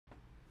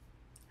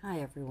Hi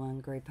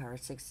everyone, Grey Power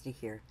 60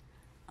 here.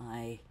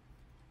 I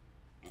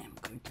am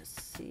going to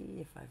see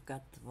if I've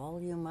got the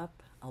volume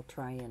up. I'll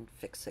try and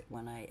fix it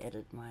when I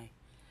edit my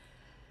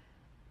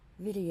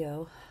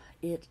video.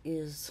 It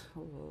is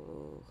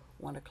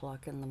 1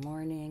 o'clock in the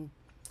morning.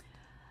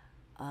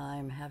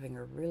 I'm having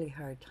a really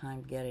hard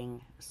time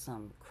getting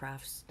some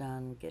crafts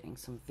done, getting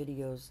some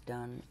videos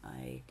done.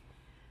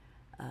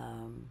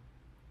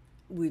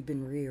 We've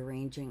been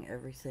rearranging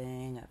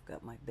everything. I've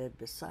got my bed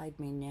beside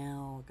me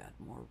now. Got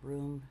more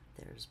room.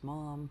 There's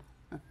Mom.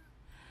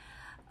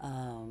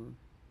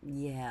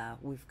 Yeah,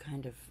 we've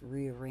kind of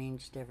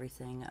rearranged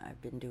everything.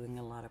 I've been doing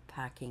a lot of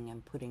packing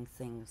and putting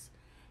things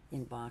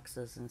in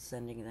boxes and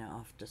sending them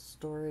off to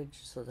storage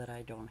so that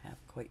I don't have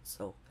quite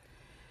so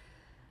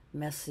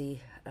messy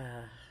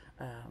a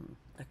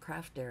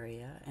craft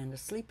area and a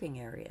sleeping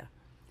area.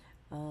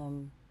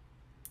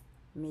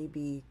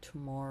 Maybe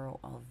tomorrow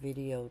I'll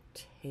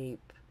videotape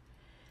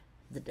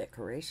the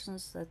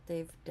decorations that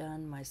they've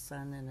done, my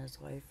son and his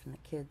wife and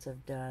the kids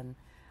have done.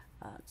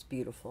 It's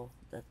beautiful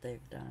that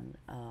they've done.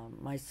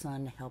 My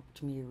son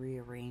helped me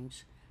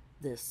rearrange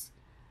this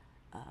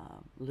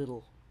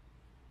little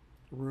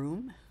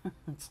room.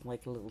 It's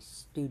like a little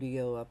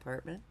studio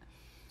apartment.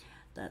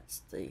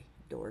 That's the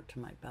door to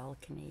my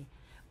balcony.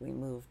 We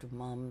moved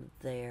Mom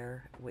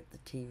there with the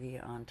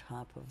TV on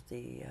top of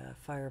the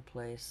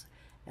fireplace,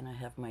 and I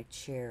have my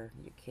chair.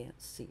 You can't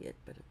see it,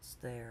 but it's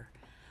there.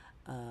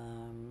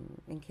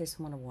 In case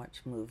I want to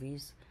watch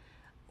movies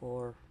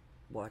or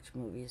watch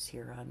movies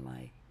here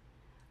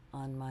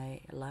on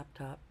my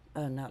laptop,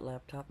 not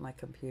laptop, my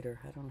computer.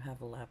 I don't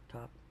have a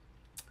laptop.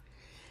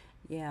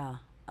 Yeah,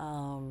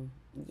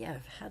 yeah,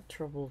 I've had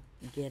trouble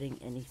getting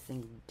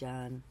anything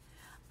done.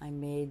 I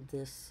made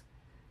this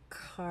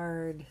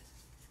card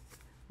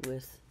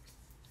with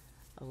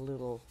a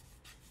little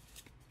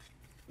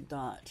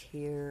dot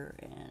here,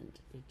 and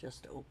it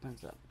just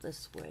opens up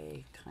this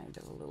way, kind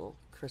of a little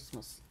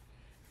Christmas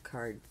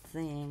card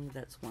thing.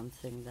 That's one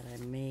thing that I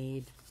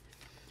made.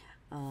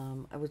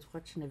 I was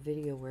watching a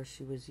video where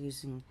she was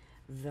using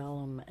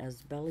vellum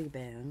as belly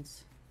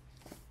bands,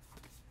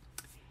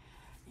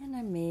 and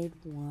I made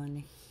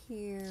one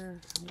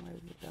here.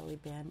 Where's the belly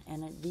band?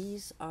 And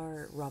these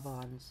are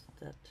rub-ons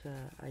that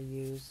I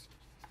use,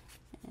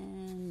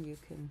 and you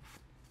can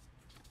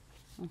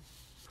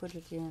put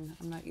it in.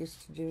 I'm not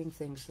used to doing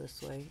things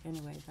this way.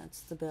 Anyway,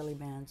 that's the belly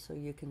band, so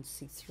you can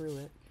see through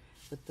it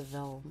with the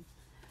vellum.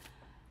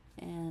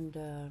 And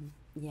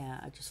yeah,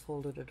 I just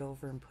folded it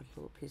over and put a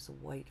little piece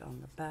of white on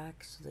the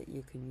back so that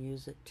you can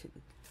use it to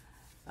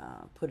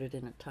put it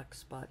in a tuck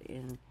spot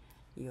in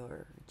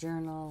your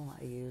journal.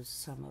 I used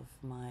some of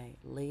my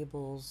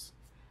labels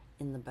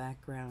in the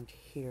background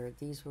here.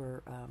 These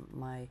were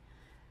my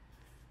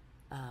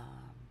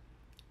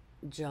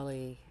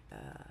jelly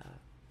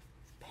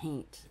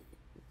paint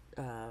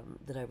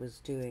that I was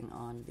doing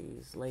on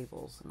these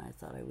labels, and I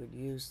thought I would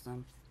use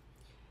them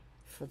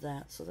for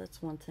that. So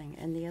that's one thing.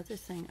 And the other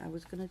thing, I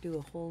was going to do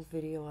a whole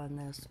video on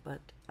this,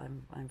 but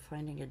I'm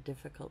finding it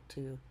difficult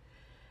to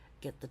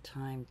get the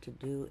time to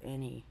do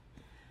any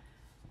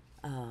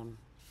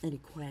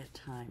quiet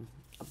time.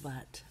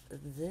 But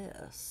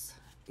this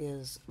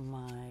is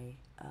my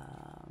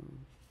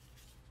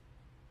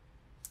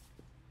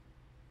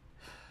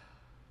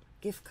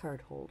gift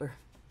card holder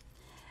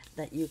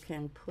that you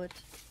can put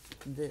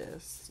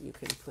this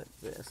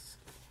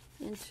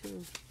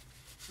into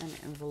an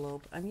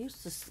envelope. I'm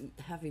used to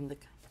having the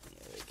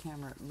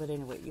camera, but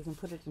anyway, you can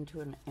put it into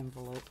an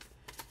envelope.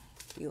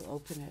 You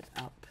open it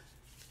up,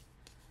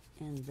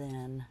 and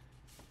then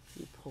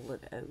you pull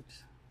it out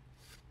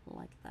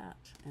like that,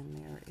 and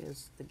there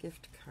is the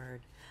gift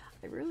card.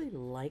 I really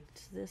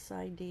liked this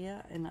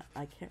idea, and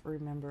I can't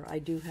remember. I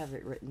do have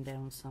it written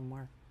down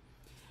somewhere,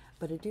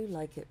 but I do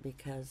like it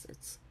because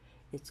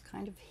it's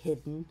kind of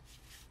hidden,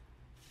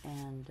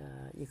 and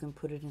you can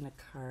put it in a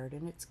card,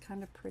 and it's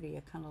kind of pretty.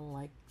 I kind of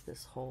like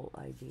this whole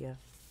idea.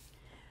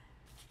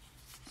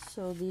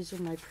 So these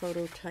are my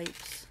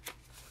prototypes.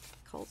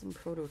 I call them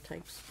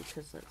prototypes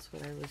because that's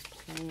what I was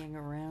playing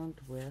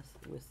around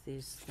with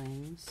these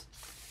things.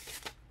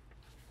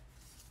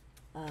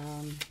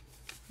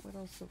 What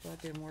else have I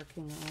been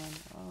working on?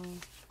 Oh,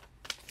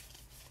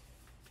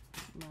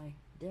 my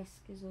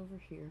desk is over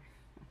here,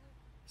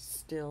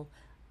 still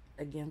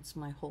against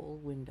my whole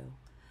window.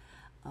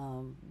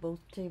 Both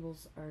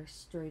tables are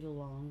straight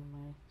along.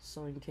 My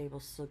sewing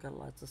table's still got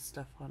lots of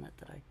stuff on it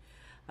that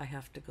I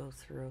have to go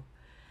through.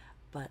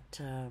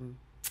 But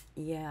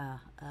yeah,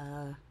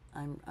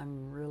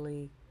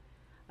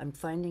 I'm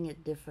finding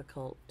it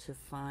difficult to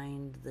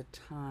find the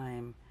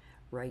time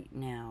right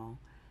now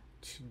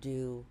to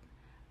do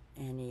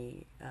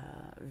any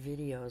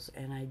videos,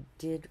 and I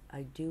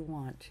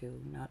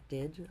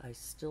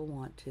still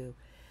want to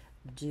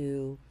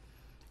do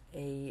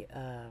a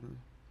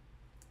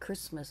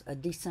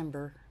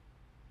December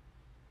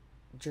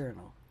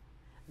journal.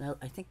 Now,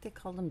 I think they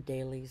call them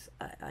dailies.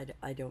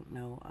 I don't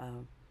know.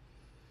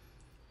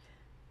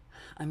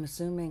 I'm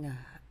assuming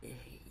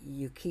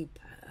you keep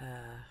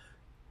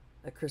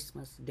a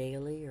Christmas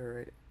daily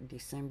or a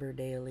December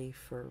daily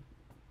for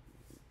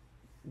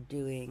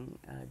doing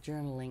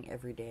journaling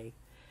every day,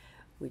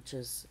 which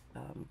is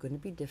going to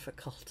be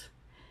difficult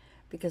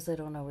because I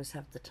don't always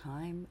have the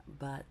time,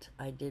 but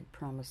I did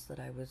promise that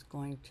I was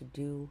going to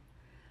do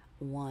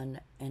one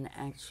and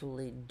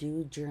actually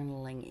do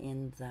journaling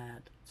in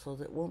that, so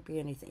that won't be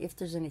anything. If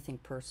there's anything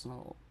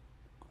personal,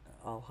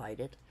 I'll hide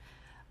it,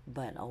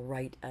 but I'll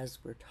write as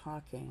we're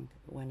talking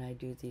when I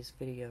do these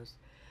videos.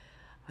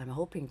 I'm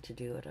hoping to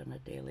do it on a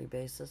daily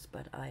basis,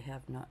 but I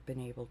have not been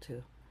able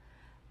to.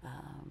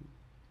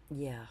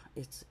 Yeah,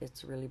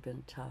 it's really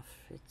been tough.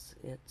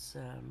 It's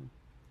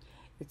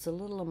a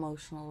little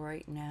emotional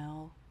right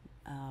now,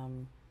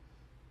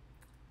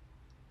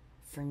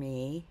 for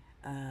me.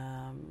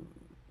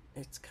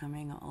 It's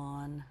coming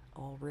on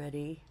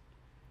already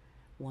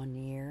 1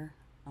 year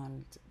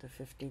on the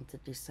 15th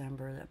of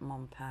December that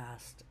Mom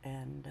passed,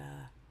 and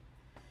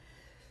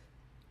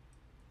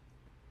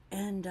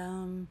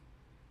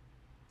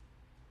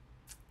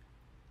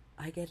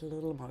I get a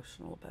little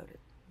emotional about it.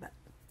 But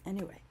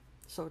anyway,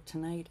 so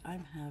tonight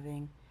I'm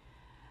having,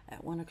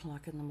 at 1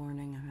 o'clock in the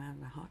morning, I'm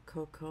having a hot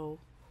cocoa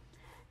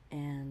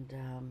and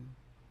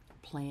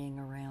playing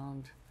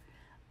around.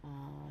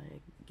 I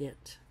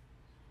get,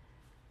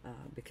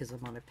 because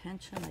I'm on a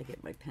pension, I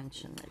get my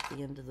pension at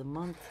the end of the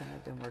month, and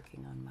I've been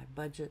working on my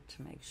budget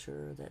to make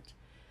sure that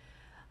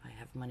I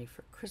have money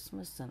for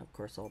Christmas and, of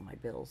course, all my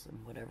bills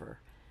and whatever.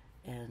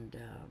 And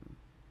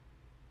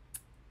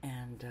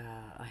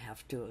I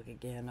have to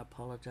again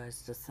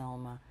apologize to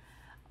Thelma.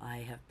 I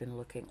have been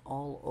looking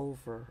all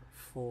over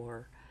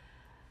for.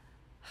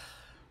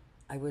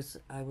 I was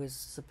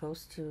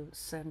supposed to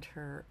send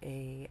her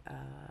a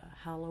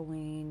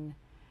Halloween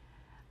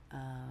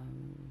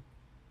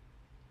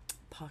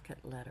pocket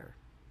letter,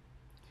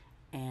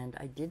 and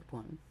I did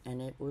one,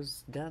 and it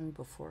was done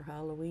before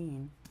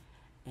Halloween,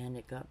 and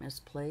it got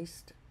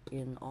misplaced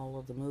in all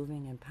of the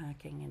moving and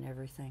packing and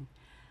everything.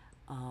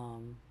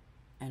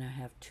 And I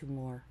have 2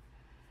 more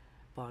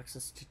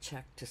boxes to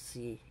check to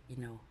see,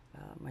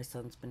 my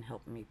son's been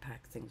helping me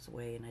pack things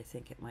away, and I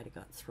think it might have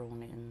got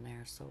thrown in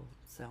there. So,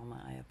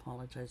 Selma, I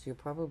apologize. You'll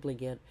probably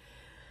get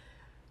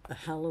a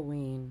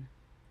Halloween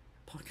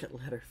pocket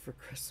letter for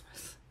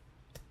Christmas.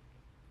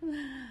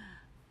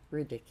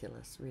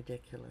 Ridiculous.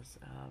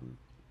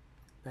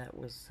 That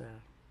was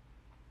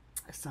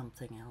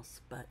something else.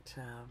 But,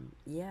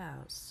 yeah,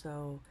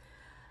 so...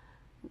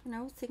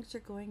 things are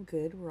going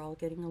good. We're all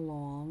getting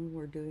along.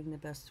 We're doing the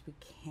best we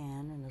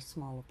can in a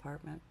small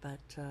apartment,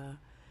 but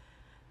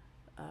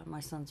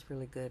my son's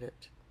really good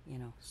at,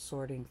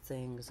 sorting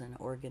things and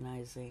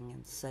organizing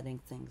and setting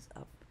things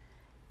up.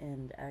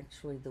 And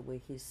actually, the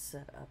way he's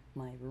set up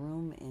my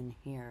room in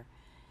here,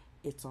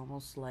 it's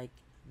almost like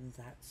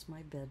that's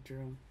my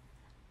bedroom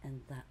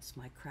and that's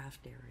my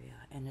craft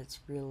area. And it's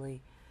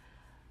really,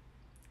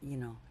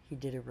 he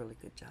did a really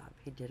good job.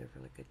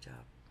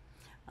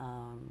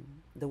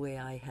 The way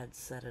I had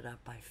set it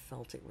up, I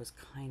felt it was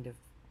kind of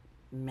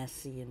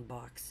messy and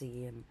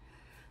boxy and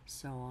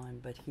so on,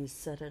 but he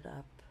set it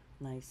up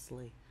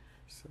nicely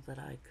so that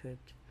I could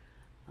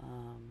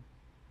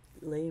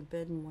lay in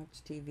bed and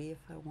watch TV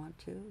if I want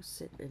to,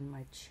 sit in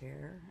my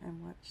chair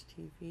and watch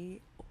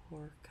TV,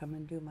 or come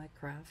and do my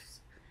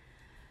crafts.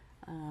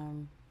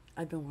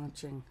 I've been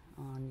watching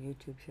on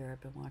YouTube here,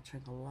 I've been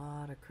watching a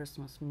lot of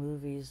Christmas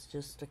movies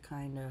just to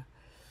kind of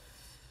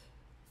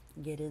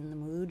get in the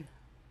mood.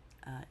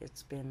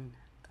 It's been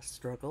a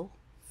struggle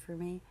for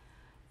me,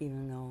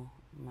 even though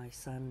my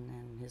son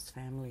and his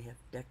family have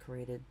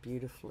decorated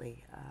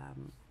beautifully.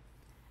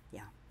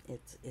 Yeah,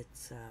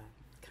 it's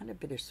kind of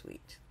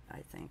bittersweet,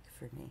 I think,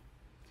 for me.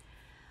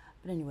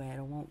 But anyway,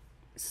 I won't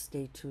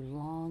stay too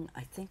long.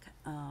 I think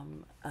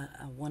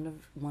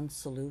one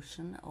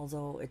solution,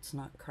 although it's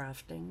not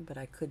crafting, but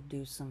I could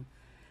do some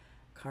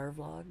car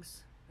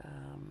vlogs.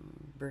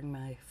 Bring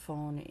my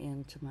phone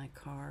into my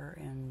car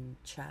and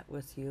chat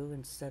with you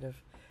instead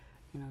of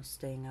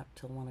staying up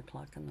till 1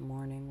 o'clock in the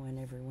morning when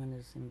everyone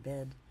is in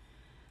bed,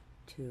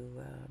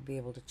 to be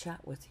able to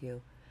chat with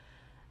you.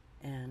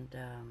 And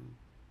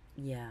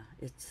yeah,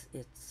 it's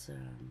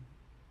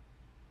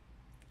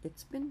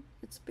been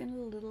a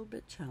little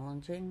bit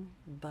challenging,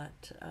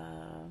 but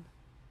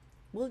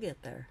we'll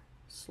get there.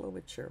 Slow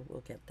but sure,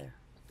 we'll get there.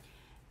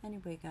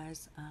 Anyway,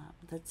 guys,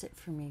 that's it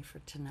for me for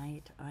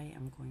tonight. I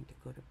am going to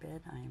go to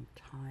bed. I am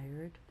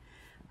tired.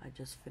 I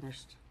just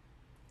finished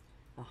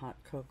a hot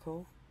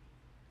cocoa.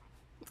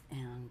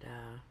 And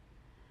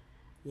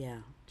yeah,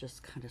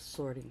 just kind of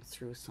sorting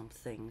through some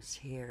things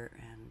here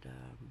and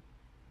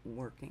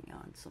working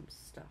on some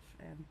stuff,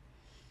 and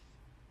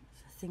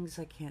things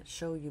I can't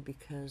show you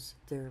because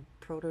they're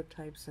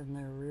prototypes and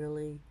they're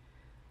really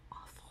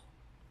awful.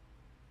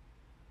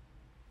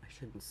 I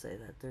shouldn't say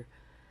that.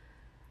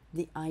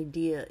 The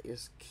idea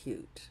is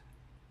cute.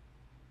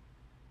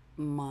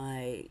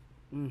 My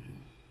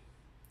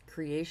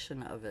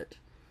creation of it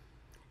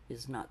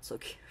is not so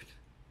cute.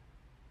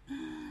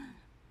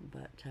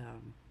 But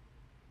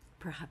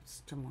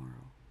perhaps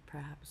tomorrow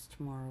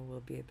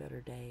will be a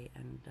better day,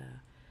 and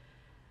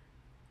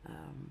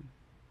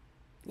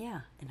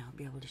yeah, and I'll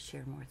be able to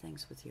share more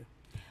things with you.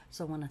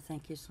 So I want to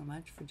thank you so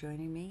much for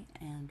joining me,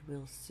 and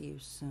we'll see you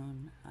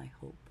soon, I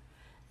hope.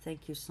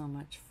 Thank you so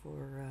much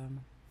for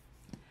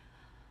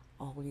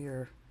all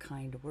your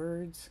kind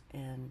words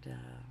and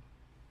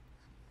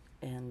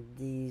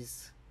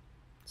these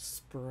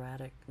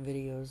sporadic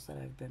videos that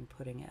I've been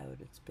putting out.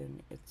 It's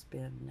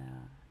been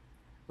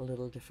a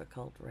little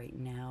difficult right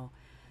now,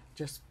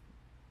 just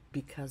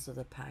because of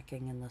the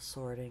packing and the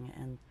sorting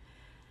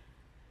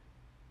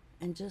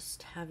and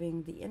just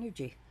having the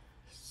energy.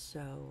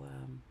 So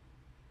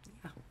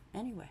yeah.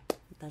 Anyway,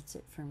 that's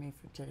it for me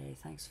for today.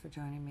 Thanks for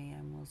joining me,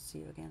 and we'll see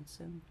you again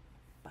soon.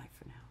 Bye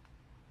for now.